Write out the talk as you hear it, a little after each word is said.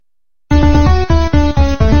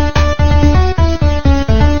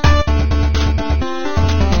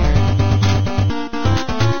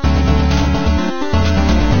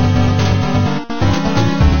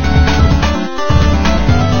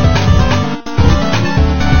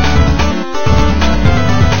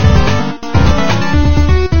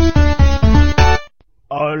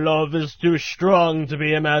is too strong to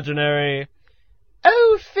be imaginary.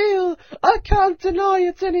 Oh, Phil, I can't deny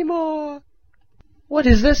it anymore. What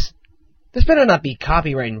is this? This better not be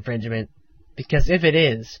copyright infringement, because if it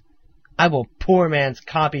is, I will poor man's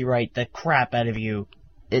copyright the crap out of you.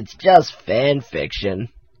 It's just fan fiction.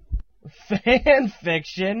 Fan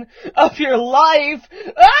fiction of your life?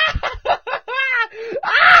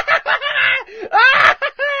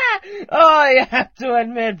 Oh, you have to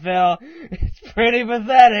admit, Phil, it's pretty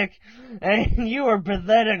pathetic. And you were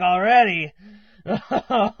pathetic already.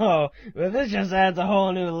 Oh, but this just adds a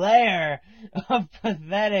whole new layer of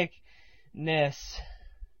patheticness.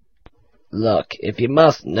 Look, if you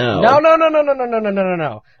must know... No.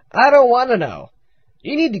 I don't want to know.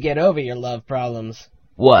 You need to get over your love problems.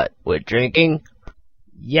 What, with drinking?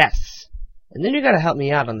 Yes. And then you gotta help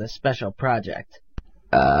me out on this special project.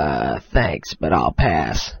 Thanks, but I'll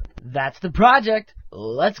pass. That's the project.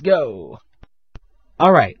 Let's go.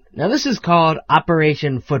 Alright, now this is called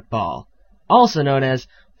Operation Football, also known as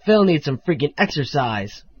Phil Needs Some Freaking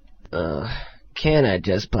Exercise. Can't I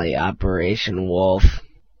just play Operation Wolf?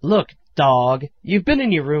 Look, dog, you've been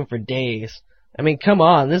in your room for days. I mean, come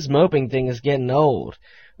on, this moping thing is getting old.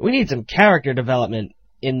 We need some character development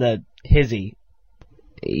in the hizzy.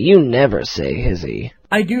 You never say hizzy.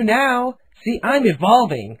 I do now. See, I'm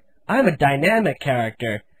evolving. I'm a dynamic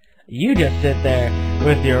character. You just sit there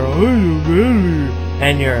with your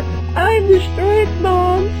and your I'm the straight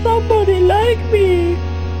mom, somebody like me.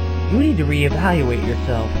 You need to reevaluate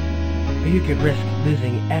yourself, or you could risk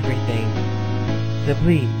losing everything. So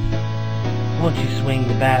please, won't you swing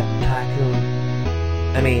the bat,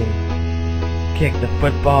 Tycoon? I mean, kick the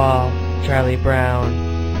football, Charlie Brown.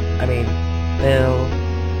 I mean, Bill.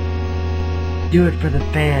 Do it for the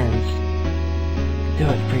fans. Do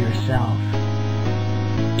it for yourself.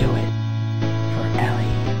 Do it.